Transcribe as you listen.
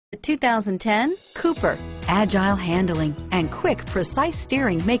The 2010 Cooper. Agile handling and quick, precise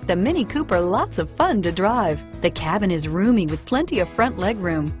steering make the Mini Cooper lots of fun to drive. The cabin is roomy with plenty of front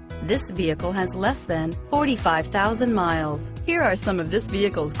legroom. This vehicle has less than 45,000 miles. Here are some of this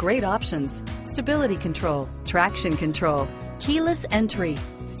vehicle's great options: stability control, traction control, keyless entry,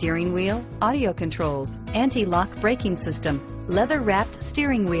 steering wheel audio controls, anti-lock braking system, leather-wrapped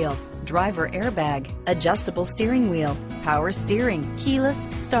steering wheel, driver airbag, adjustable steering wheel, power steering, keyless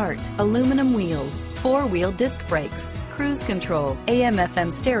start, aluminum wheels, four-wheel disc brakes, cruise control,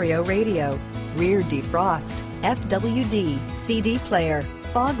 AM/FM stereo radio, rear defrost, FWD, CD player,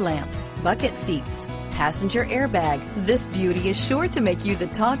 fog lamps, bucket seats, passenger airbag. This beauty is sure to make you the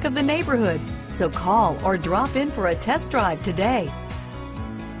talk of the neighborhood. So call or drop in for a test drive today.